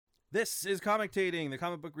This is Commentating, the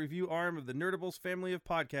comic book review arm of the Nerdables family of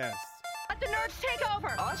podcasts. Let the nerds take over!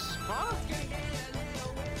 Us? Huh?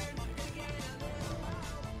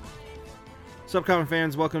 Sup, comic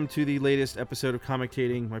fans, welcome to the latest episode of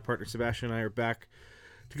Commentating. My partner Sebastian and I are back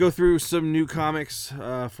to go through some new comics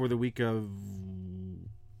for the week of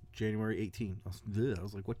January 18. I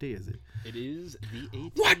was like, what day is it? It is the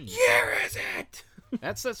 18th. What year is it?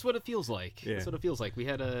 That's what it feels like. Yeah. That's what it feels like. We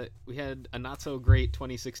had a not so great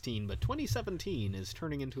 2016, but 2017 is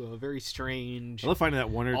turning into a very strange I love finding that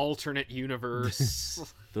one or alternate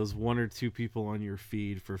universe. those one or two people on your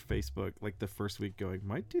feed for Facebook, like the first week, going,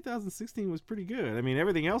 my 2016 was pretty good. I mean,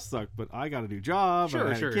 everything else sucked, but I got a new job, Sure,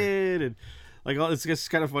 I had a kid, and like it's just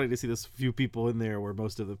kind of funny to see those few people in there where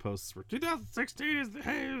most of the posts were 2016 is the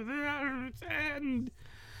end.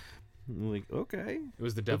 I'm like, okay, It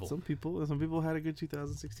was the but devil. some people had a good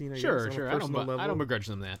 2016. I guess, Sure. on a I personal level. don't begrudge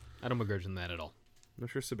them that. I don't begrudge them that at all. I'm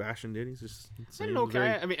sure Sebastian did. He's just I saying did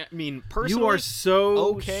okay. very- I mean, personally, you are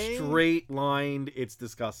so okay. straight lined. It's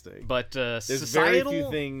disgusting. but There's societal, very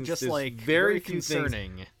few things. just there's like very very few things.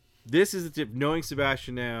 concerning. This is the tip. Knowing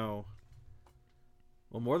Sebastian now,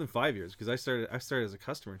 well, more than 5 years, because I started as a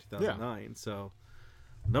customer in 2009. So,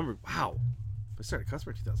 wow, I started a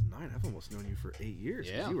customer in 2009. I've almost known you for 8 years.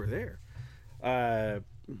 'Cause Yeah. you were there.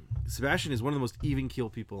 Sebastian is one of the most even keel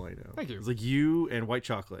people I know. Thank you. It's like you and white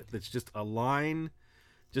chocolate. That's just a line,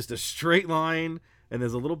 just a straight line, and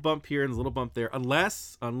there's a little bump here and there's a little bump there.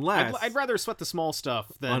 Unless I'd rather sweat the small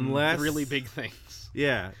stuff than Unless- the really big things.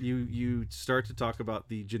 yeah, you start to talk about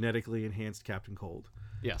the genetically enhanced Captain Cold.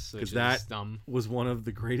 Yes, Because which that is dumb. was one of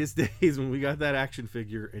the greatest days when we got that action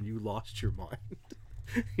figure and you lost your mind.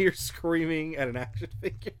 You're screaming at an action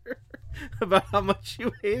figure about how much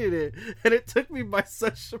you hated it, and it took me by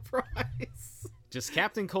such surprise. Just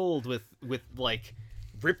Captain Cold with like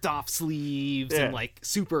ripped off sleeves Yeah. and like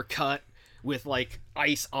super cut with like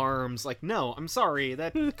ice arms. Like, no, I'm sorry,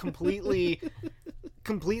 that completely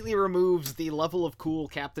removes the level of cool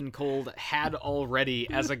Captain Cold had already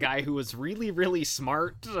as a guy who was really, really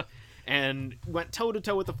smart and went toe to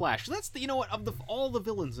toe with the Flash. That's the, you know what, of all the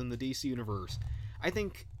villains in the DC universe, I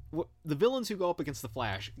think the villains who go up against the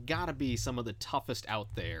Flash gotta be some of the toughest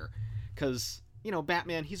out there, because, you know,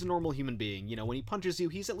 Batman, he's a normal human being. You know, when he punches you,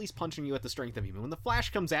 he's at least punching you at the strength of human. When the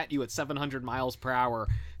Flash comes at you at 700 miles per hour,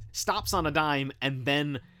 stops on a dime, and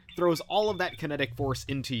then throws all of that kinetic force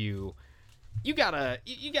into you, you gotta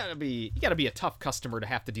be a tough customer to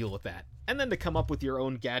have to deal with that. And then to come up with your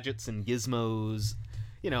own gadgets and gizmos,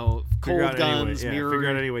 you know, Figure cold out guns, anyway, mirror, figure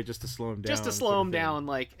out anyway just to slow him down. just to slow him down.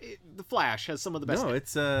 Like, the Flash has some of the best. No,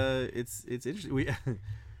 it's interesting.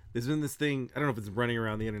 There's been this thing. I don't know if it's running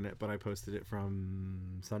around the internet, but I posted it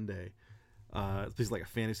from Sunday. It's basically like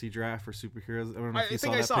a fantasy draft for superheroes. I don't know if you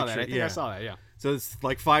think saw I saw that. picture. I think Yeah. I saw that. Yeah. So it's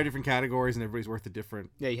like 5 different categories, and everybody's worth a different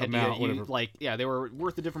Yeah, amount. Whatever. they were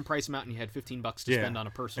worth a different price amount, and you had $15 to spend on a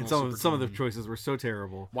personal. And some of the Superman. choices were so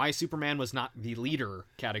terrible. Why Superman was not the leader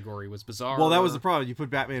category was bizarre. Well, that was the problem. You put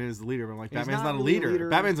Batman as the leader, but I'm like, He's Batman's not not a really a leader. leader.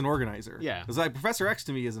 Batman's an organizer. Yeah. It's like Professor X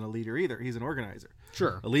to me isn't a leader either. He's an organizer.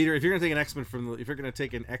 Sure. A leader. If you're gonna take an X-Men if you're gonna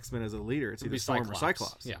take an X-Men as a leader, it's It'd either be Storm or Cyclops.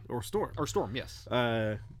 Cyclops. Yeah. Or Storm. Or Storm, yes.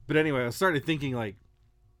 But anyway, I started thinking like,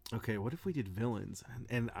 okay, what if we did villains?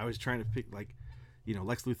 And I was trying to pick like, you know,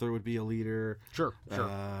 Lex Luthor would be a leader. Sure.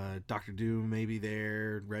 Doctor Doom maybe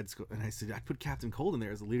there. Red Skull, and I said I'd put Captain Cold in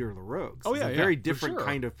there as the leader of the Rogues. Oh, He's yeah, a yeah, very for different sure.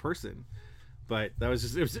 kind of person. But that was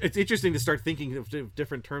just it's interesting to start thinking of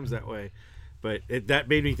different terms that way. But that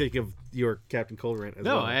made me think of your Captain Cold rant as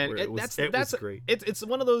well. and where it was great. It's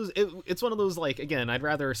one of those. It's one of those, like, again, I'd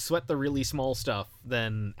rather sweat the really small stuff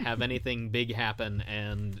than have anything big happen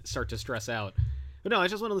and start to stress out. But no,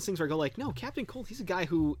 it's just one of those things where I go like, no, Captain Cold, he's a guy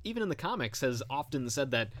who, even in the comics, has often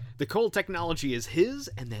said that the Cold technology is his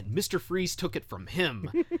and that Mr. Freeze took it from him.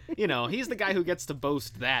 You know, he's the guy who gets to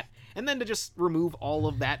boast that. And then to just remove all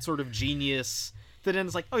of that sort of genius, that then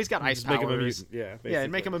it's like, oh, he's got ice Just make powers. him a mutant. Yeah, Yeah, and basically.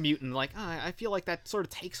 make him a mutant. Like, I feel like that sort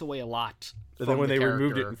of takes away a lot. And from then when the they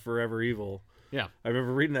removed it character. in Forever Evil, Yeah. I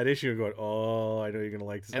remember reading that issue and going, "Oh, I know you're gonna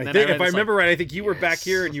like this." And I then I think, read if I it's remember like, right, I think you were back yes.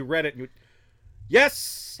 here and you read it. And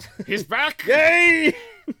yes, He's back! yay!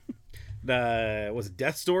 Was it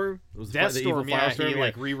Deathstorm? It was the evil Deathstorm, yeah, Firestorm? he,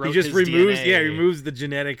 like, rewrote He just his removes, DNA. yeah, he removes the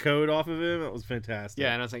genetic code off of him. That was fantastic.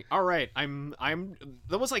 Yeah, and I was like, all right, I'm.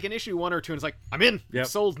 That was like an issue 1 or 2, and it's like, I'm in. Yep.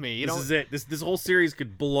 Sold me. You this know. is it. This whole series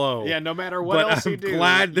could blow. Yeah, no matter what but else I'm you do.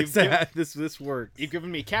 glad you've this works. You've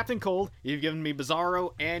given me Captain Cold, you've given me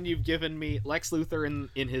Bizarro, and you've given me Lex Luthor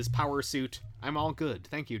in his power suit. I'm all good.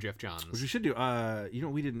 Thank you, Jeff Which Johns. we should do.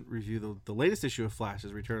 We didn't review the latest issue of Flash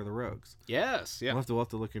is Return of the Rogues. Yes, yeah. We'll have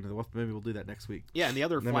to look into maybe we'll do that next week. Yeah, and the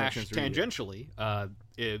other Then I have a Flash, chance to read it.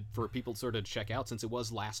 tangentially, for people sort of check out, since it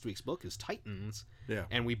was last week's book, is Titans. Yeah.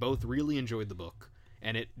 And we both really enjoyed the book.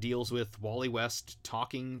 And it deals with Wally West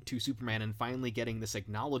talking to Superman and finally getting this It's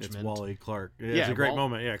acknowledgement. Wally Clark. Yeah, Yeah, it's a great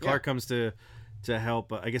moment. Yeah, Clark yeah. comes to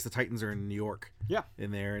help. I guess the Titans are in New York. Yeah. In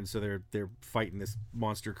there, and so they're fighting this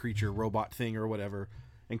monster creature robot thing or whatever.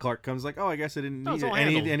 And Clark comes like, "Oh, I guess I didn't No, need it's it." all And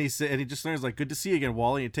handled. he just learns like, "Good to see you again,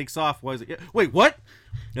 Wally." And it takes off. Why is it? Yeah, wait, what?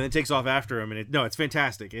 And then takes off after him. And it's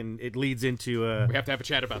fantastic. And it leads into We have to have a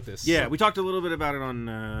chat about this. yeah. We talked a little bit about it on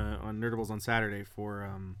Nerdables on Saturday for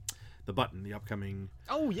the Button, the upcoming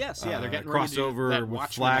Oh, yes. Yeah, they're getting crossover ready to do that with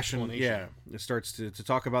Watchmen Flash and explanation. it starts to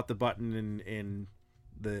talk about the Button and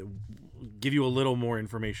give you a little more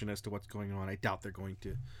information as to what's going on. I doubt they're going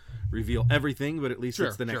to reveal everything, but at least Sure,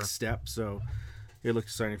 it's the next sure. step. So it looks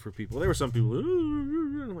exciting for people. There were some people.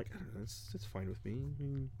 I'm like, that's fine with me.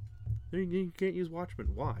 I mean, you can't use Watchmen.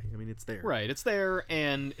 Why? I mean, it's there. Right, it's there,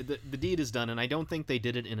 and the deed is done, and I don't think they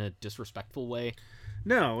did it in a disrespectful way.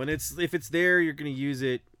 No, and if it's there, you're going to use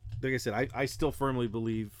it. Like I said, I still firmly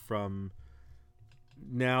believe from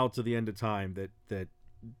now to the end of time that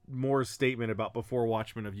Moore's statement about before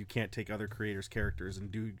Watchmen of you can't take other creators' characters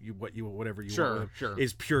and do whatever you Sure, want with them sure.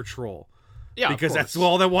 is pure troll. Yeah, of because that's course.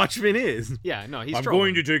 all that Watchmen is. Yeah, no, he's I'm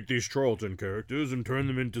trolling. going to take these Charlton characters and turn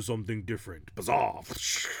them into something different. Bizarre.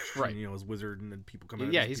 Right. And, his wizard and then people come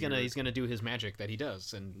out. Yeah, of his he's beard. gonna do his magic that he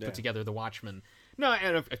does and Yeah. put together the Watchmen. No,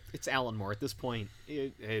 and it's Alan Moore at this point.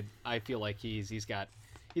 I feel like he's got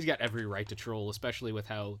every right to troll, especially with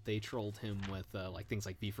how they trolled him with like things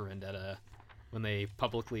like V for Vendetta, when they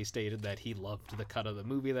publicly stated that he loved the cut of the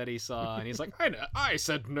movie that he saw, and he's like, I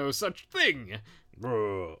said no such thing.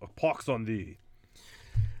 A pox on thee.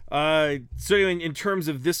 So anyway, in terms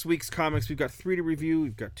of this week's comics, we've got 3 to review.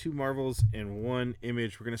 We've got 2 Marvels and 1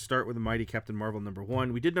 Image. We're going to start with the Mighty Captain Marvel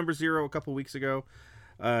 #1. We did #0 a couple weeks ago,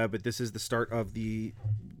 but this is the start of the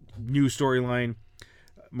new storyline.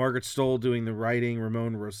 Margaret Stoll doing the writing,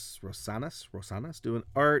 Ramon Rosanas doing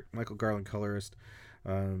art, Michael Garland colorist.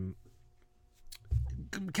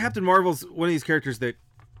 Captain Marvel's one of these characters that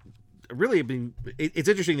really have been. It's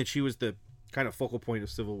interesting that she was the kind of focal point of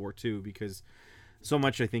Civil War II, because so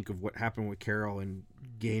much, I think, of what happened with Carol and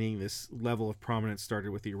gaining this level of prominence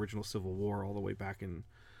started with the original Civil War all the way back in,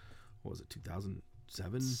 what was it,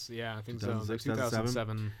 2007? Yeah, I think so. 2006,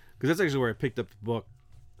 2007. Because that's actually where I picked up the book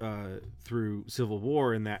through Civil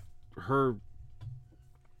War, and that her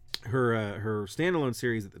standalone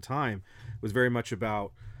series at the time was very much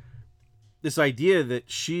about this idea that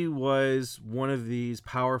she was one of these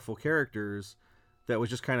powerful characters that was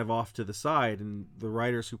just kind of off to the side, and the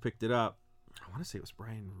writers who picked it up, I want to say it was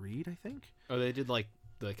Brian Reed, I think. Oh, they did like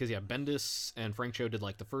because Bendis and Frank Cho did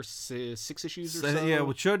like the first 6 issues or so. Yeah,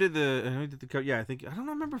 well, Cho did the yeah, I think, I don't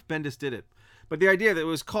remember if Bendis did it, but the idea that it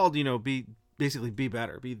was called, be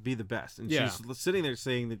better, be the best, and Yeah. she's sitting there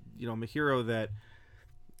saying that, I'm a hero that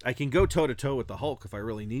I can go toe to toe with the Hulk if I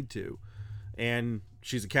really need to, and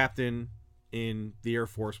she's a captain in the Air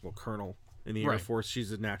Force, colonel in the Air Right. Force,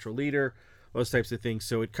 she's a natural leader, those types of things.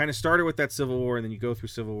 So it kind of started with that Civil War, and then you go through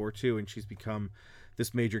Civil War II, and she's become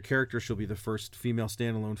this major character. She'll be the first female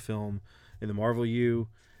standalone film in the Marvel U,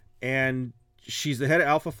 and she's the head of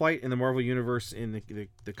Alpha Flight in the Marvel Universe in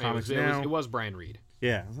the comics now. It was Brian Reed.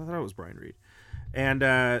 Yeah, I thought it was Brian Reed. And,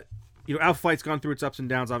 Alpha Flight's gone through its ups and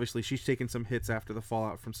downs. Obviously, she's taken some hits after the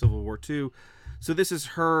fallout from Civil War II. So this is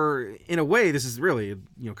her, in a way, this is really,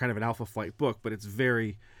 kind of an Alpha Flight book, but it's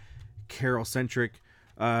very Carol-centric.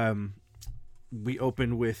 We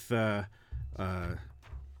open with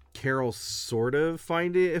Carol sort of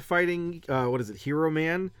fighting, Hero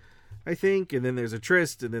Man, I think. And then there's a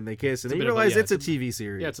tryst, and then they kiss, and then you realize it's a TV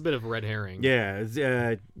series. Yeah, it's a bit of a red herring. Yeah, it's,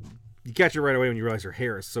 you catch it right away when you realize her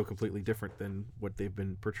hair is so completely different than what they've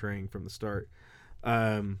been portraying from the start.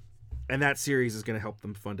 And that series is going to help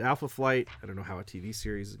them fund Alpha Flight. I don't know how a TV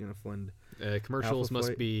series is going to fund. Commercials Alpha must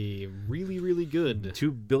Flight. be really, really good.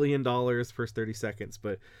 $2 billion first 30 seconds.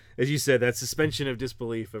 But as you said, that suspension of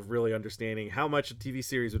disbelief of really understanding how much a TV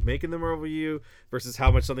series would make in the Marvel U versus how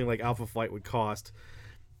much something like Alpha Flight would cost.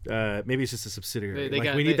 Maybe it's just a subsidiary.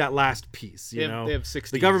 We need that last piece, They have 60s.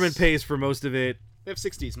 The government pays for most of it. They have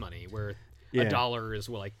 60s money where Yeah. $1 is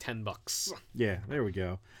like $10. Yeah, there we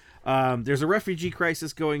go. There's a refugee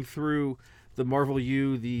crisis going through the Marvel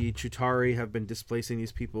U. The Chitauri have been displacing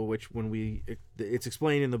these people, which it's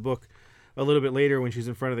explained in the book a little bit later when she's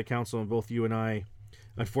in front of the council, and both you and I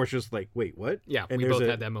unfortunately, it's like, wait, what? Yeah, and we there's both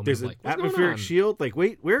had that moment There's of an like, what's going atmospheric on? shield. Like,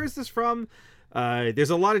 wait, where is this from? There's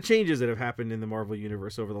a lot of changes that have happened in the Marvel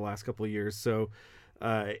universe over the last couple of years, so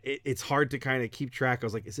it's hard to kind of keep track. I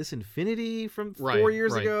was like, is this Infinity from 4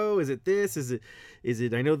 years ago? Is it this? Is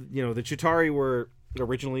it? I know, the Chitauri were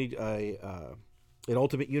originally an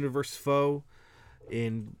Ultimate Universe foe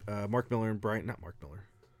in Mark Miller and Brian. Not Mark Miller.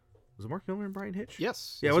 Was it Mark Miller and Brian Hitch?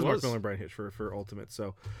 Yes. Yeah, it was Mark Miller and Brian Hitch for Ultimate.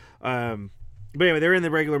 So, but anyway, they're in the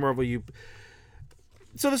regular Marvel U.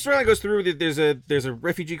 So the storyline goes through that there's a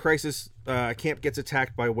refugee crisis. A camp gets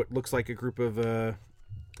attacked by what looks like a group of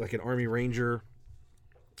like an army ranger,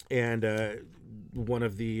 and one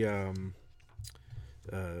of the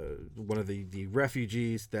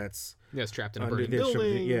refugees that's trapped in a under burning this-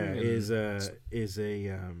 building. is a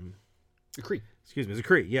Kree. Excuse me, is a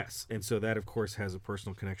Kree, yes. And so that, of course, has a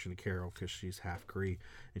personal connection to Carol because she's half Kree,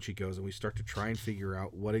 and she goes, and we start to try and figure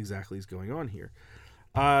out what exactly is going on here.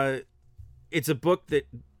 It's a book that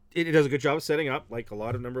it does a good job of setting up, like a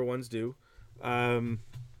lot of number ones do.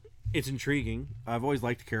 It's intriguing. I've always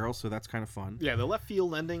liked Carol, so that's kind of fun. Yeah, the left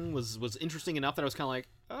field ending was interesting enough that I was kind of like,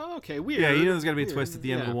 oh, okay, weird. Yeah, there's got to be a Weird. twist at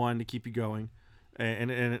the end of the one to keep you going.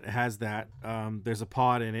 And it has that. There's a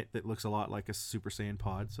pod in it that looks a lot like a Super Saiyan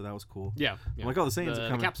pod, so that was cool. Yeah. I'm like, oh, the Saiyans are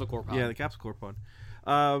coming. The Capsule Corp pod. Yeah, the Capsule Corp pod.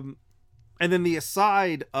 And then the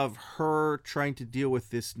aside of her trying to deal with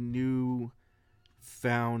this new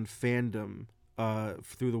found fandom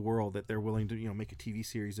through the world that they're willing to make a TV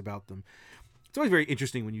series about them. It's always very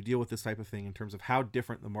interesting when you deal with this type of thing in terms of how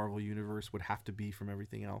different the Marvel universe would have to be from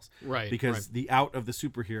everything else. Right. Because the out of the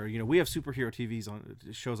superhero, we have superhero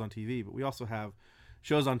shows on TV, but we also have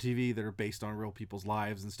shows on TV that are based on real people's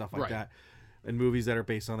lives and stuff like that, and movies that are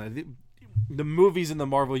based on that. The movies in the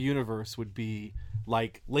Marvel universe would be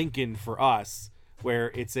like Lincoln for us,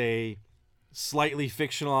 where it's a slightly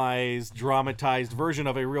fictionalized, dramatized version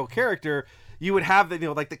of a real character. You would have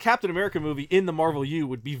like the Captain America movie in the Marvel U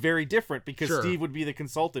would be very different because Steve would be the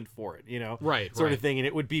consultant for it, sort of thing, and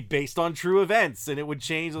it would be based on true events, and it would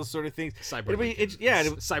change those sort of things.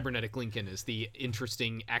 Cybernetic Lincoln is the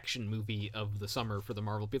interesting action movie of the summer for the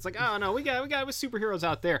Marvel. It's like, oh no, we got with superheroes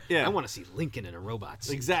out there. Yeah. I want to see Lincoln in a robot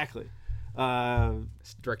suit. Exactly.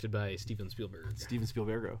 It's directed by Steven Spielberg. Senor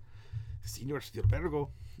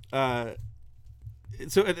Spielbergo.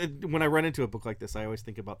 So when I run into a book like this, I always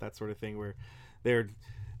think about that sort of thing where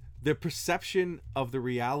the perception of the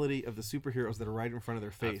reality of the superheroes that are right in front of their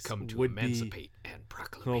face I've come to would emancipate and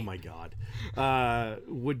proclaim. Oh my God.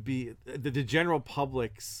 Would be the general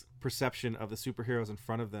public's perception of the superheroes in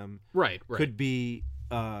front of them. Right. Could be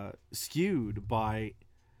skewed by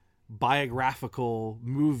biographical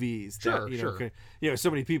movies. Sure. So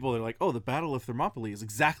many people are like, oh, the Battle of Thermopylae is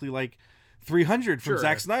exactly like 300 from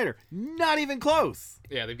Zack Snyder. Not even close.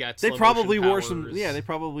 Yeah, they've got. They probably wore powers. some. Yeah, they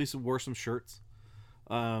probably wore some shirts.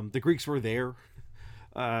 The Greeks were there.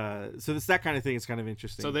 So it's that kind of thing. It's kind of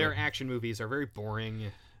interesting. So their action movies are very boring.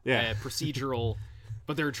 Yeah. Procedural,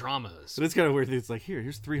 but they're dramas. But it's kind of weird. It's like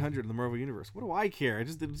here's 300 in the Marvel universe. What do I care? It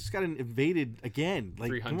just got invaded again. Like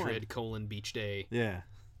 300 : Beach Day. Yeah.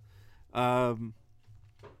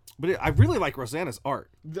 But I really like Rosanna's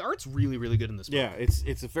art. The art's really, really good in this book. Yeah,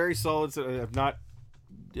 it's a very solid. I've not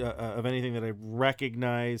of anything that I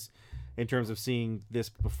recognize in terms of seeing this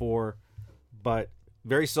before, but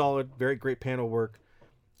very solid, very great panel work.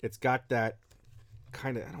 It's got that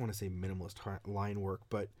kind of, I don't want to say minimalist line work,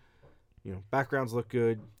 but backgrounds look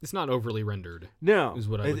good. It's not overly rendered. No, is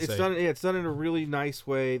what I would say. It's done in a really nice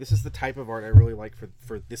way. This is the type of art I really like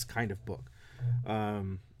for this kind of book.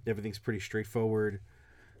 Everything's pretty straightforward.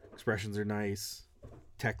 Expressions are nice.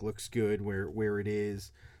 Tech looks good where it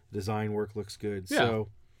is. Design work looks good. Yeah. So,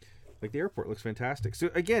 like, the airport looks fantastic.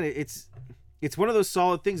 So again, it's one of those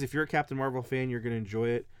solid things. If you're a Captain Marvel fan, you're going to enjoy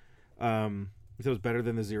it. If it was better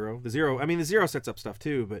than the Zero. The Zero sets up stuff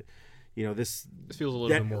too, but this feels a little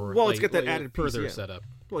bit more. Well, it's got that added further piece, setup.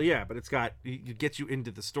 Well, yeah, but it gets you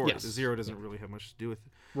into the story. Yes. The Zero doesn't really have much to do with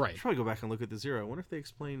it. Right. I should probably go back and look at the Zero. I wonder if they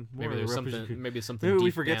explain more. Maybe there's something. Maybe we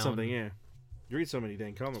deep forget down. something. Yeah. You read so many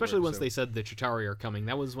dang comic Especially books, once they said the Chitauri are coming.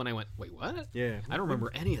 That was when I went, wait, what? Yeah. I don't remember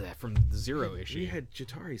any of that from the Zero issue. We had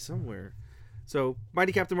Chitauri somewhere. So,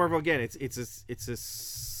 Mighty Captain Marvel, again, it's a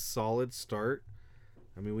solid start.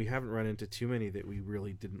 I mean, we haven't run into too many that we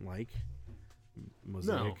really didn't like.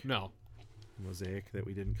 Mosaic. No. Mosaic that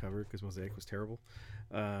we didn't cover because Mosaic was terrible.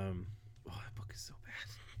 That book is so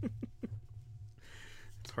bad.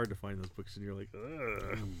 It's hard to find those books and you're like,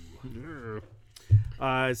 ugh.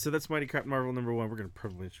 So that's Mighty Captain Marvel #1. We're going to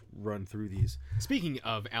probably run through these. Speaking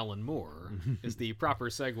of Alan Moore, is the proper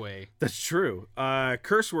segue. That's true.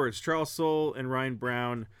 Curse Words, Charles Soule and Ryan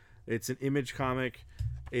Brown. It's an Image comic.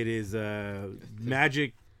 It is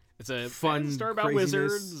magic. It's a fun story about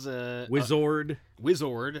craziness. wizards. Wizard.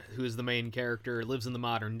 Wizard, who is the main character, lives in the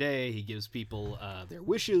modern day. He gives people their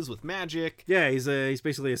wishes with magic. Yeah, he's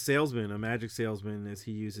basically a salesman, a magic salesman, as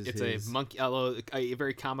he uses It's his... a monkey, a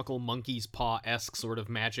very comical monkey's paw-esque sort of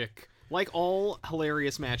magic, like all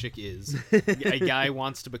hilarious magic is. A guy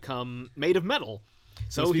wants to become made of metal,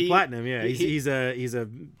 so he platinum. Yeah, he- he's a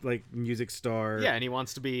like music star. yeah, and he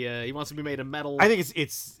wants to be made of metal. I think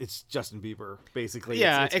it's Justin Bieber basically.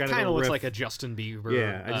 yeah, it's it kind kind a of looks riff. like a Justin Bieber.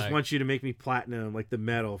 Yeah, I just want you to make me platinum, like the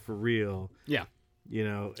metal for real. Yeah. You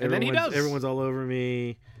know, And then he does. Everyone's all over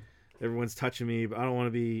me. Everyone's touching me, but I don't want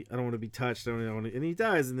to be touched. I don't want to, and he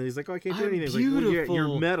does, and then he's like, "Oh, I can't do I'm anything." He's like, well, beautiful.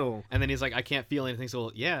 you're metal. And then he's like, I can't feel anything. So,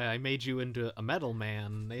 well, yeah, I made you into a metal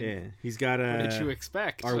man. Yeah, he's got a. What did you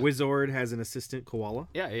expect? Our wizard has an assistant koala.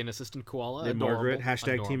 Yeah, an assistant koala. Named Adorable. Margaret.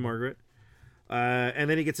 Hashtag Adorable. Team Margaret. And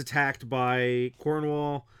then he gets attacked by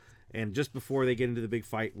Cornwall. And just before they get into the big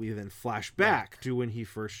fight, we then flash back to when he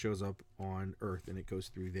first shows up on Earth, and it goes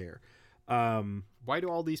through there. Why do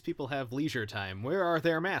all these people have leisure time? Where are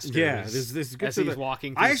their masters? Yeah, this is good. As to he's the-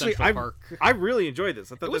 walking through Central Park. I really enjoyed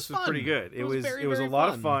this. I thought It was this was pretty fun. good. It was very, it was a very lot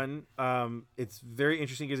of fun. It's very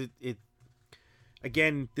interesting because it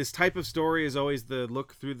again, this type of story is always the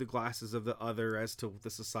look through the glasses of the other as to the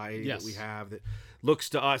society Yes. that we have that looks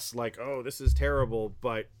to us like, oh, this is terrible,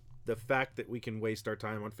 but the fact that we can waste our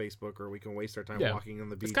time on Facebook or we can waste our time Yeah. walking on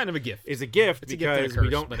the beach It's kind of a gift. is a gift It's a gift and a because we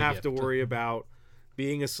curse, don't but a have to gift. worry about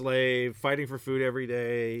being a slave, fighting for food every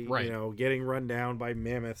day, Right. you know, getting run down by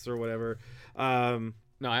mammoths or whatever.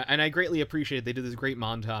 No, and I greatly appreciate they did this great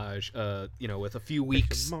montage, with a few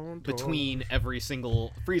weeks montage. between every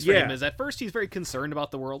single freeze frame. Yeah. Is at first he's very concerned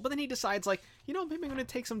about the world, but then he decides maybe I'm going to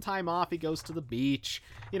take some time off. He goes to the beach,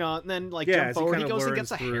 and then jump as forward, he kinda goes and learns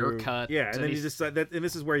gets a through- haircut. Yeah, and then he decides that, and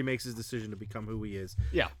this is where he makes his decision to become who he is.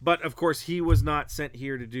 Yeah. But of course, he was not sent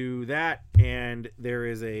here to do that, and there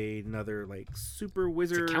is another super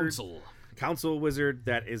wizard, council wizard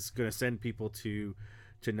that is going to send people to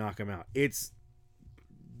knock him out. It's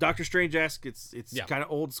Doctor Strange-esque. It's kind of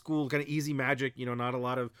old school, kind of easy magic. Not a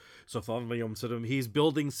lot of he's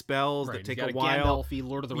building spells that Right, take he's got a while. Gandalf-y,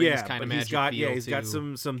 Lord of the Rings kind of but magic feel he's got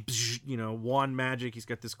too. some wand magic. He's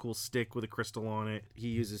got this cool stick with a crystal on it. He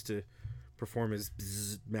uses to perform his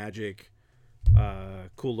magic.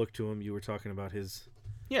 Cool look to him. You were talking about his.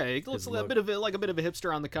 Yeah, it looks his a look. bit of a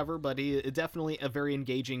hipster on the cover, but definitely a very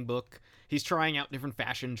engaging book. He's trying out different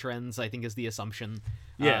fashion trends, I think is the assumption.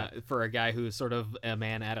 For a guy who's sort of a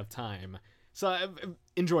man out of time. So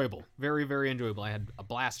enjoyable, very, very enjoyable. I had a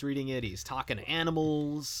blast reading it. He's talking to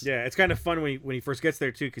animals. Yeah, it's kind of fun when he first gets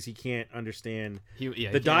there too, because he can't understand. He The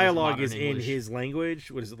can't use dialogue modern is English. in his language.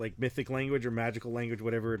 What is it, like mythic language or magical language,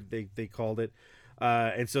 whatever they called it.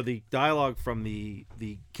 And so the dialogue from the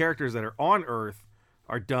characters that are on Earth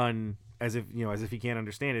are done as if he can't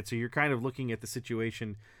understand it. So you're kind of looking at the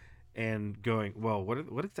situation and going, well,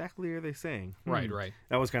 what exactly are they saying? Right.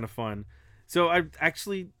 That was kind of fun. So I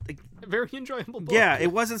actually Very enjoyable book. yeah,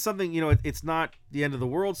 it wasn't something, it's not the end of the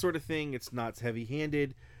world sort of thing. It's not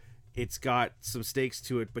heavy-handed. It's got some stakes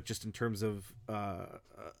to it, but just in terms of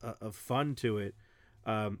fun to it.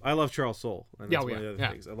 I love Charles Soule. And that's one of the other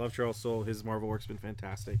things. I love Charles Soule. His Marvel work's been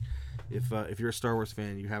fantastic. If you're a Star Wars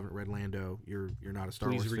fan, you haven't read Lando, you're not a Star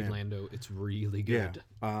Please Wars read fan. Lando. It's really good.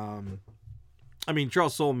 Yeah. I mean,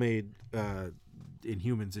 Charles Soule made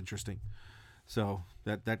Inhumans interesting. So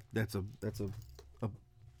that's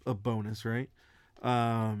a bonus, right?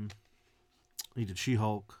 He did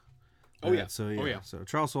She-Hulk. Oh, yeah. So yeah. Oh, yeah. So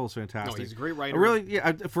Charles Soule's fantastic. No, he's a great writer.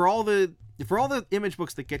 For all the Image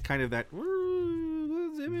books that get kind of that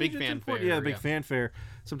Big fanfare, yeah, big yeah. fanfare.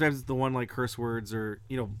 Sometimes it's the one like Curse Words or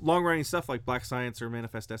long running stuff like Black Science or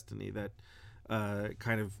Manifest Destiny that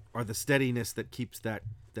kind of are the steadiness that keeps that.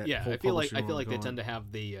 Yeah, whole I feel like publishing they going. tend to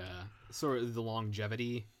have the sort of the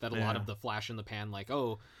longevity that a lot of the flash in the pan,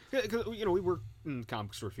 cause, we worked in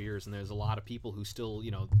comic store for years, and there's a lot of people who still,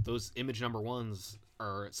 those Image number ones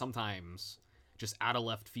are sometimes just out of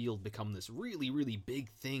left field become this really, really big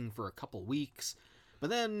thing for a couple weeks, but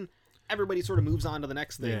then everybody sort of moves on to the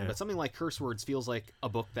next thing. Yeah. But something like Curse Words feels like a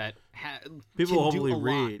book that People will hopefully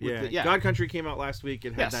read. Yeah, God Country came out last week.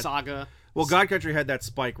 It had that Saga. Well, God Country had that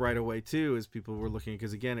spike right away too, as people were looking,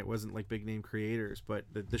 because again, it wasn't like big name creators. But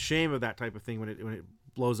the shame of that type of thing when it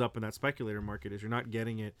blows up in that speculator market is you're not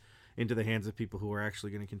getting it into the hands of people who are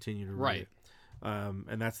actually going to continue to read it.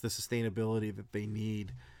 And that's the sustainability that they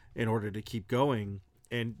need in order to keep going.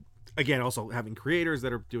 And again, also having creators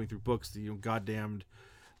that are doing through books, goddamned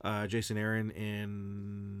Jason Aaron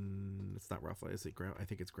and it's not Raphael, I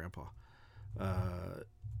think it's Grandpa.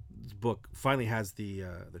 book finally has the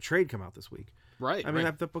trade come out this week. Right. I mean,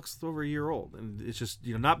 right. that book's over a year old, and it's just,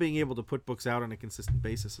 not being able to put books out on a consistent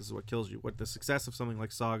basis is what kills you. What the success of something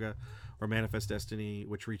like Saga or Manifest Destiny,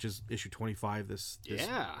 which reaches issue 25 this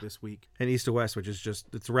week, and East to West, which is just,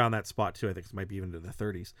 it's around that spot too. I think it might be even to the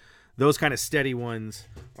 30s. Those kind of steady ones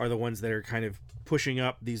are the ones that are kind of pushing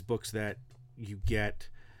up these books that you get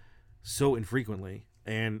so infrequently.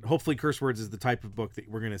 And hopefully Curse Words is the type of book that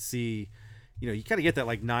we're going to see. You kind of get that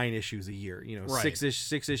like 9 issues a year, right. 6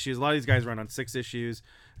 issues. A lot of these guys run on 6 issues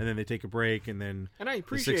and then they take a break and then. And I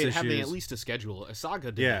appreciate having at least a schedule. A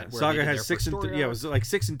Saga did that. Saga has 6 and 3. Yeah, it was like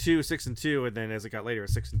 6 and 2, 6 and 2, and then as it got later,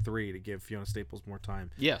 6 and 3 to give Fiona Staples more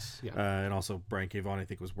time. Yes. Yeah. And also Brian K. Vaughan, I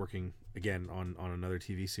think, was working again on another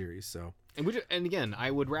TV series. So. And again,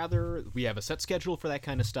 I would rather we have a set schedule for that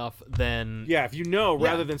kind of stuff than if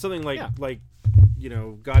rather than something like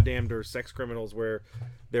Goddamned or Sex Criminals, where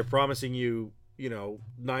they're promising you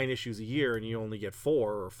 9 issues a year and you only get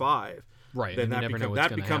 4 or 5. Right. Then that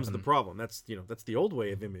becomes the problem. That's that's the old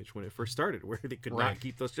way of Image when it first started, where they could not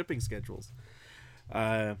keep those shipping schedules.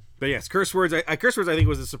 But yes, Curse Words. Curse Words I think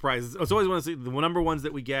was a surprise. It's always one of the number ones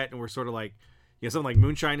that we get, and we're sort of like. Something like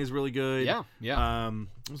Moonshine is really good. Yeah.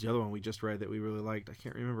 What was the other one we just read that we really liked? I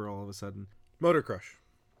can't remember all of a sudden. Motor Crush.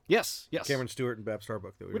 Yes. Cameron Stewart and Bab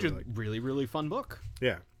Starbuck. Which is really, really fun book.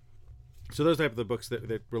 Yeah. So those type of the books that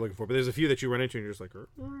we're looking for. But there's a few that you run into and you're just like,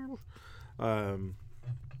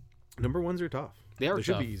 number ones are tough. They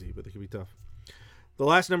should be easy, but they can be tough. The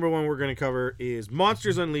last number one we're going to cover is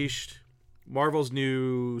Monsters Unleashed, Marvel's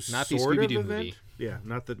new not the sort Scooby-Doo of event. Movie. Yeah,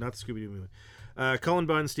 not the Scooby-Doo movie. Cullen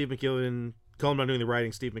Bunn, Steve McNiven. Cullen Bunn doing the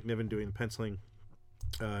writing, Steve McNiven doing the penciling.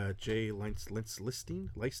 Jay Leiststein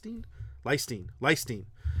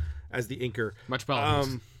as the inker. Much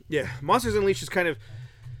apologies. Yeah, Monsters Unleashed is kind of.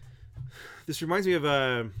 This reminds me of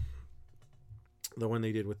the one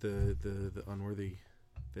they did with the Unworthy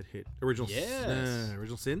that hit Original Sins.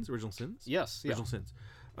 Yes. Original Sins.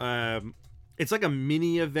 It's like a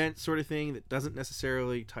mini event sort of thing that doesn't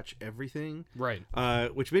necessarily touch everything. Right.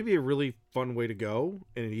 Which may be a really fun way to go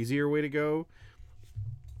and an easier way to go.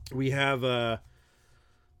 We have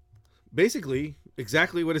basically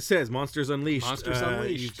exactly what it says, Monsters Unleashed.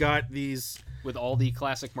 You've got these... With all the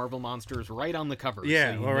classic Marvel monsters right on the cover.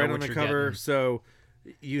 Yeah, so right on the cover. Getting. So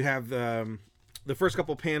you have the first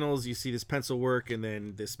couple panels, you see this pencil work and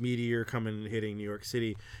then this meteor coming and hitting New York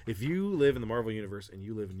City. If you live in the Marvel Universe and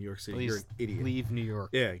you live in New York City, you're an idiot. Leave New York.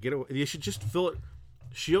 Yeah, get away. You should just fill it.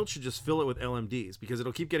 S.H.I.E.L.D. should just fill it with LMDs because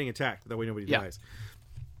it'll keep getting attacked. That way nobody dies.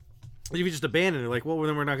 If you just abandon it, like, well,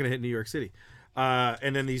 then we're not going to hit New York City.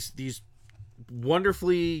 And then these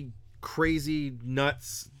wonderfully crazy,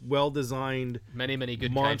 nuts, well-designed many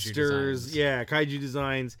good monsters. Kaiju designs. Kaiju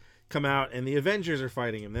designs come out, and the Avengers are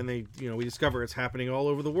fighting him. Then we discover it's happening all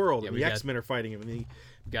over the world, and the X-Men are fighting him. And we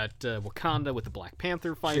got Wakanda with the Black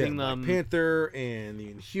Panther fighting them. Black Panther and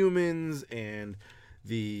the Inhumans and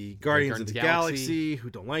the Guardians of the Galaxy who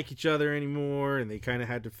don't like each other anymore, and they kind of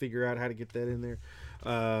had to figure out how to get that in there.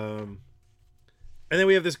 And then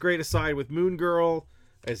we have this great aside with Moon Girl,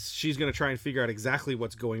 as she's going to try and figure out exactly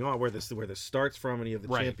what's going on, where this starts from, any of the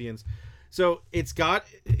champions. So it's got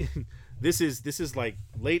this is like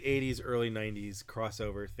late 80s, early 90s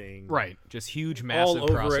crossover thing. Right. Just huge, massive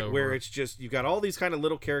all over crossover. It, where it's just, you've got all these kind of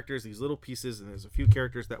little characters, these little pieces, and there's a few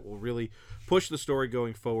characters that will really push the story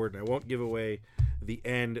going forward. And I won't give away the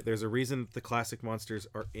end. There's a reason that the classic monsters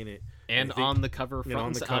are in it. And on the cover,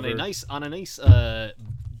 on a nice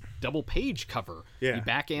double page cover. Yeah. The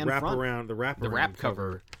back and wrap front. Around the wrap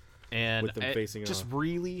cover. And with them facing just off.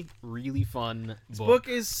 really, really fun This book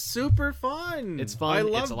is super fun. It's fun. I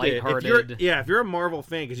loved it's lighthearted. If you're a Marvel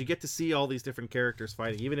fan, because you get to see all these different characters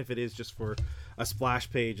fighting, even if it is just for a splash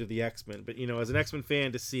page of the X-Men. But as an X-Men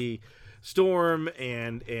fan, to see Storm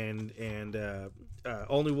and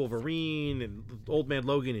All New Wolverine and Old Man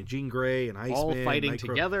Logan and Jean Grey and Iceman all fighting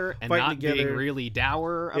together and not being really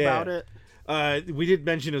dour about it. We did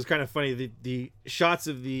mention, it was kind of funny, the shots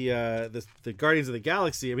of the Guardians of the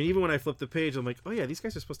Galaxy. I mean, even when I flipped the page, I'm like, oh yeah, these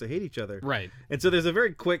guys are supposed to hate each other, right? And so there's a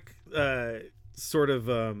very quick sort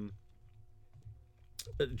of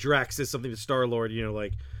Drax says something to Star-Lord,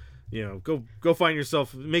 go find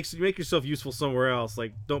yourself, make yourself useful somewhere else,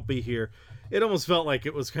 like don't be here. It almost felt like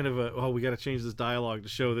it was kind of we got to change this dialogue to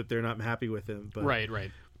show that they're not happy with him, but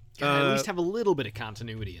right. At least have a little bit of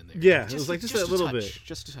continuity in there. Yeah, it was like just a little bit.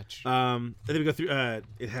 Just a touch. And then we go through,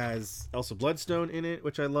 it has Elsa Bloodstone in it,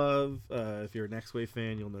 which I love. If you're a Next Wave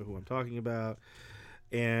fan, you'll know who I'm talking about.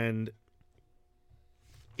 And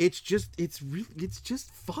it's just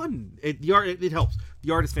fun. It helps.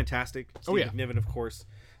 The art is fantastic. Steve McNiven, of course,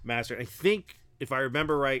 mastered. I think if I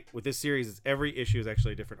remember right, with this series, it's every issue is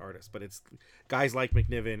actually a different artist, but it's guys like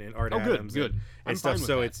McNiven and Art Adams good. I'm and stuff. fine with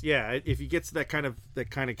So that. it's if you get to that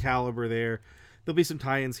kind of caliber there, there'll be some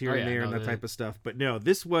tie-ins here and there and that type of stuff. But no,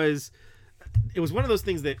 it was one of those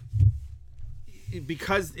things that,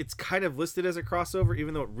 because it's kind of listed as a crossover,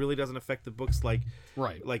 even though it really doesn't affect the books like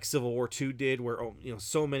Civil War II did, where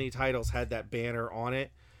so many titles had that banner on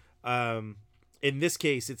it. In this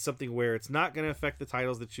case, it's something where it's not going to affect the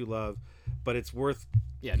titles that you love, but it's worth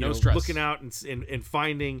stress. looking out and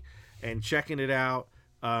finding and checking it out.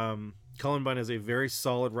 Cullen Bunn is a very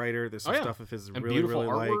solid writer. There's some stuff of his and really beautiful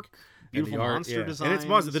really artwork, like. beautiful monster design, and it's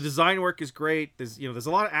monster. The design work is great. There's there's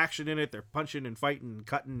a lot of action in it. They're punching and fighting and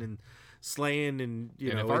cutting and slaying and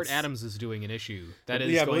if Art Adams is doing an issue, that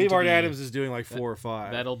is I believe Art Adams is doing like 4 or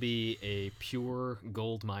 5. That'll be a pure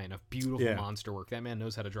gold mine of beautiful monster work. That man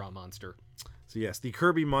knows how to draw a monster. So yes, the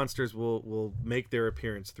Kirby monsters will make their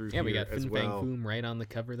appearance through here we got as Fin well. Fang Foom right on the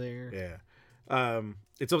cover there. Yeah.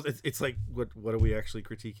 It's like what are we actually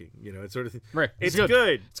critiquing? It's sort of right. It's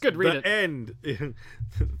good. It's good. Read it. End.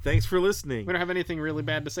 Thanks for listening. We don't have anything really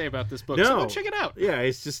bad to say about this book, no. so go check it out. Yeah,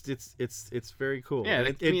 it's just it's very cool. Yeah,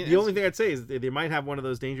 the only thing I'd say is they might have one of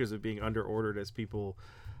those dangers of being under ordered as people.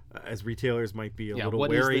 As retailers might be a little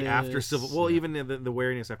wary after Civil. Well, even the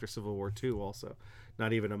wariness after Civil War II also.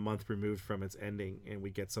 Not even a month removed from its ending, and we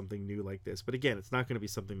get something new like this. But again, it's not going to be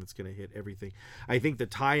something that's going to hit everything. I think the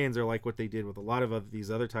tie-ins are like what they did with a lot of these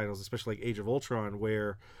other titles, especially like Age of Ultron,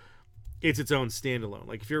 where it's its own standalone.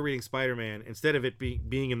 Like if you're reading Spider-Man, instead of it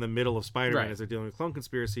being in the middle of Spider-Man as they're dealing with Clone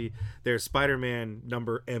Conspiracy, there's Spider-Man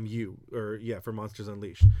number MU for Monsters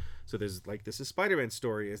Unleashed. So there's like this is Spider-Man's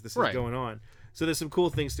story as this is going on. So there's some cool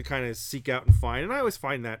things to kind of seek out and find, and I always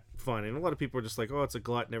find that fun. And a lot of people are just like, oh, it's a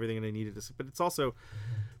glut and everything, and I needed this. But it's also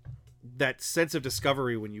that sense of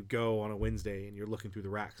discovery when you go on a Wednesday and you're looking through the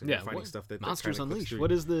racks and you're finding stuff that Monsters that Unleashed.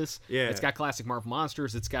 What is this? Yeah, it's got classic Marvel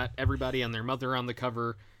monsters. It's got everybody and their mother on the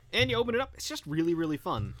cover, and you open it up. It's just really, really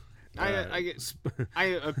fun. I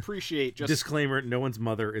appreciate just disclaimer: no one's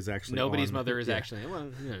mother is actually nobody's mother is actually.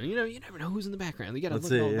 Well, you never know who's in the background. You got to look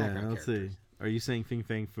at all the background Let's see. Are you saying Fin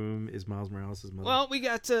Fang Foom is Miles Morales' mother? Well, we've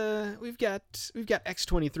got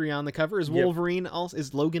X-23 on the cover. Is Wolverine also?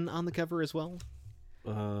 Is Logan on the cover as well?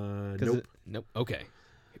 Nope. Nope. Okay,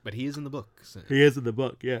 but he is in the book. So. He is in the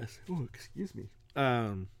book. Yes. Oh, excuse me.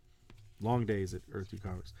 Long days at Earth 2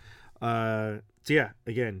 Comics. So yeah,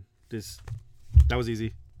 again, that was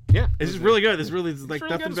easy. Yeah, it's just really good. There's really like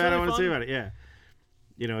really nothing bad I want to say about it. Yeah,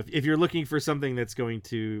 if you're looking for something that's going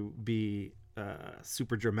to be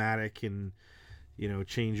super dramatic and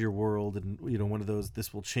change your world and one of those,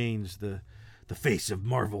 this will change the face of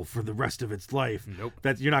Marvel for the rest of its life. Nope.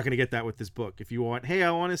 You're not going to get that with this book. If you want, hey,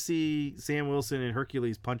 I want to see Sam Wilson and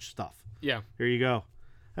Hercules punch stuff. Yeah. Here you go.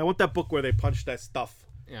 I want that book where they punch that stuff.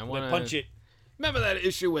 Yeah, I want to punch it. Remember that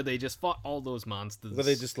issue where they just fought all those monsters? Where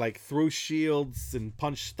they just like threw shields and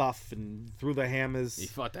punched stuff and threw the hammers. He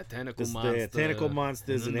fought that tentacle monster. The tentacle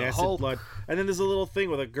monsters and acid Hulk. blood. And then there's a little thing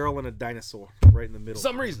with a girl and a dinosaur right in the middle. For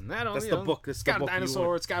some reason. That's the book. It's got a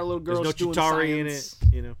dinosaur. It's got a little girl. There's no doing Chitauri science.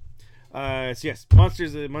 in it. So yes,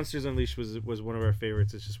 Monsters Unleashed was one of our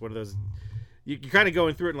favorites. It's just one of those. You're kind of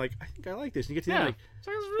going through it and like, I think I like this. And you get to the end like,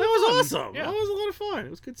 that was awesome. Yeah. That was a lot of fun.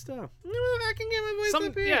 It was good stuff. I can get my voice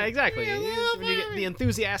up here. Yeah, exactly. When you get the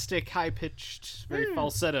enthusiastic, high-pitched, very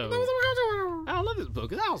falsetto. I love this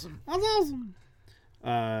book. It's awesome. That's awesome.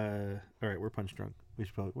 All right, we're punch drunk. We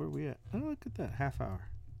should probably. Where are we at? Oh, look at that. Half hour.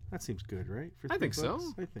 That seems good, right? For I think books?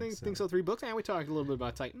 so. I think so. 3 books. And we talked a little bit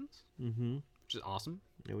about Titans. Mm-hmm. Which is awesome.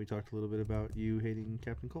 Yeah, we talked a little bit about you hating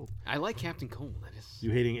Captain Cold. I like Captain Cold. That is.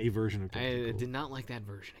 You hating a version of Captain Cold. I did not like that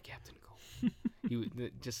version of Captain Cold.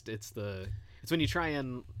 It's when you try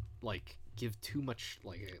and like give too much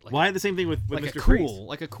well, I had the same thing with Mr. a Freeze.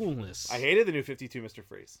 like a coolness. I hated the new 52 Mr.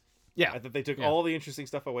 Freeze. Yeah, I thought they took all the interesting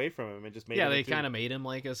stuff away from him and just made him they kind of made him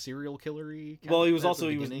like a serial killer-y. Well, he was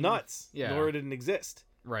nuts. Yeah, Nora didn't exist.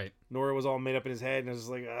 Right. Nora was all made up in his head, and I was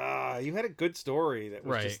just like, you had a good story that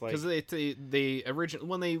was just like... Because they originally,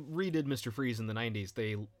 when they redid Mr. Freeze in the 90s,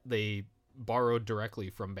 they borrowed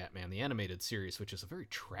directly from Batman the Animated Series, which is a very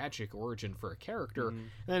tragic origin for a character.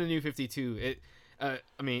 And then in New 52,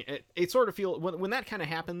 it sort of feels... When that kind of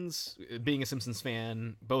happens, being a Simpsons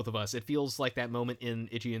fan, both of us, it feels like that moment in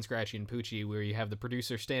Itchy and Scratchy and Poochie where you have the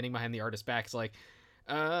producer standing behind the artist's back. It's like,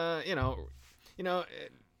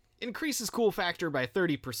 increases cool factor by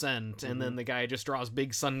 30%, and then the guy just draws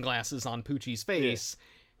big sunglasses on Poochie's face.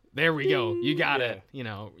 There we go. You got it.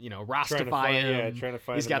 Rostify him. Trying to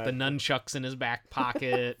find He's got the nunchucks in his back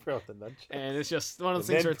pocket. And it's just one of those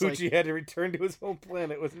things where it's Poochie like... had to return to his home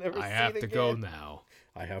planet. Was never I seen have to again. go now.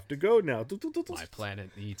 I have to go now. My planet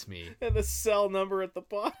needs me. And the cell number at the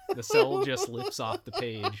bottom. The cell just lifts off the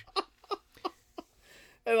page.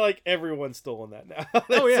 And like everyone's stolen that now.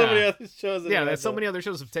 Oh yeah, so many other shows. Yeah, that so many other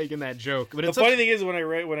shows have taken that joke. But the funny thing is, when I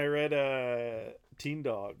read Teen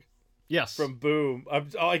Dog, yes, from Boom,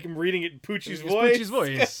 I'm reading it in Poochie's It's voice. Poochie's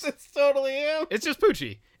voice. It's totally him. It's just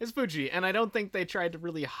Poochie. It's Poochie, and I don't think they tried to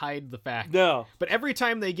really hide the fact. No, but every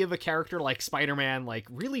time they give a character like Spider-Man, like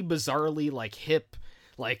really bizarrely, like hip,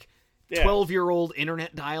 like 12-year-old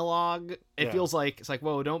internet dialogue, it feels like it's like,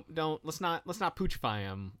 whoa, don't let's not Poochify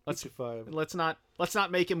him. Let's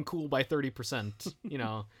not make him cool by 30%. You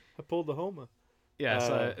know, I pulled the Homa.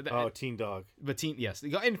 Yes. Teen Dog. But yes.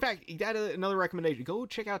 In fact, you got another recommendation. Go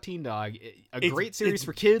check out Teen Dog. A great series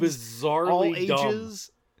for kids, bizarrely all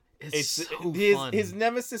ages. It's so fun. His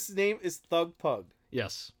nemesis name is Thug Pug.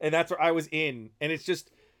 Yes. And that's where I was in, and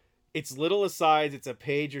it's little asides. It's a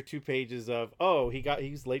page or 2 pages of,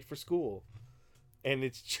 he's late for school, and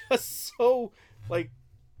it's just so like,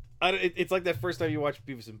 it's like that first time you watch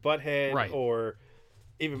Beavis and Butthead, right? Or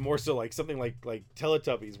even more so like something like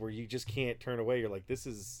Teletubbies, where you just can't turn away. You're like, this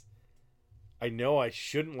is, I know I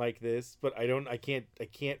shouldn't like this, but I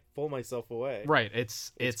can't pull myself away. Right.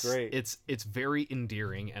 It's great. It's very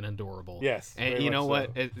endearing and adorable. Yes. And you know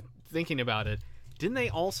what? Thinking about it, didn't they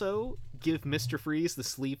also give Mr. Freeze the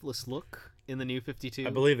sleeveless look in the New 52?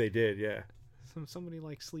 I believe they did. Yeah. Somebody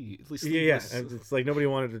likes sleeveless. Yeah. It's like nobody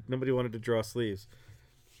wanted to draw sleeves.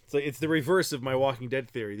 So it's the reverse of my Walking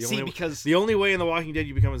Dead theory. The only way in The Walking Dead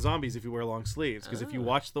you become a zombie is if you wear long sleeves. Because if you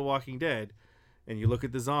watch The Walking Dead and you look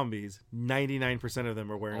at the zombies, 99% of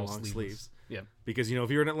them are wearing long sleeves. Yeah. Because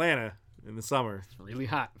if you're in Atlanta in the summer, it's really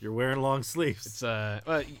hot. You're wearing long sleeves.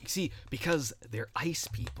 It's because they're ice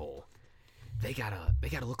people. They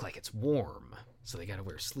gotta look like it's warm, so they gotta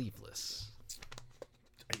wear sleeveless.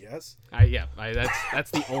 I guess.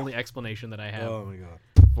 That's the only explanation that I have. Oh my god.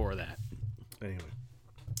 For that. Anyway,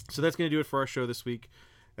 so that's gonna do it for our show this week.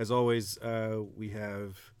 As always, we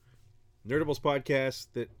have Nerdables podcast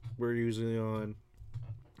that we're usually on.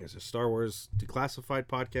 There's a Star Wars Declassified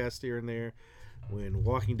podcast here and there. When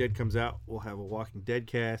Walking Dead comes out, we'll have a Walking Dead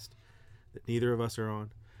cast that neither of us are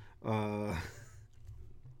on.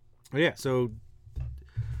 Yeah, so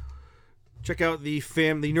check out the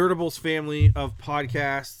Nerdables family of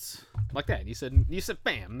podcasts. Like that. You said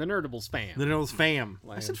fam, the Nerdables fam. The Nerdables fam.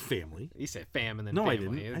 I said family. You said fam and then no,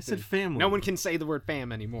 family. I didn't. I said family. No one can say the word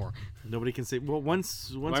fam anymore. Nobody can say. Well, once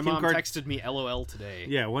my mom texted me LOL today.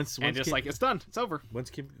 Yeah, once and just it's done. It's over. Once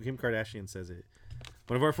Kim Kardashian says it.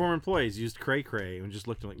 One of our former employees used cray cray and just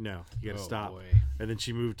looked at him like, no, you gotta stop. Boy. And then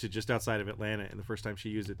she moved to just outside of Atlanta, and the first time she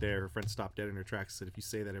used it there, her friend stopped dead in her tracks and said, if you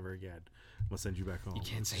say that ever again, we'll send you back home. You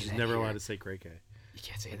can't say She's that. never here. allowed to say cray cray. You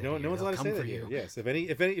can't say that. No one's allowed to say that here. Yes.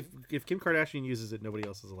 If Kim Kardashian uses it, nobody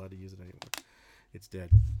else is allowed to use it anymore. It's dead.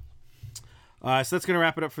 So that's gonna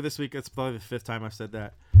wrap it up for this week. That's probably the 5th time I've said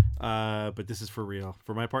that. But this is for real.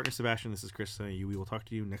 For my partner Sebastian, this is Chris saying we will talk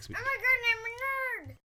to you next week.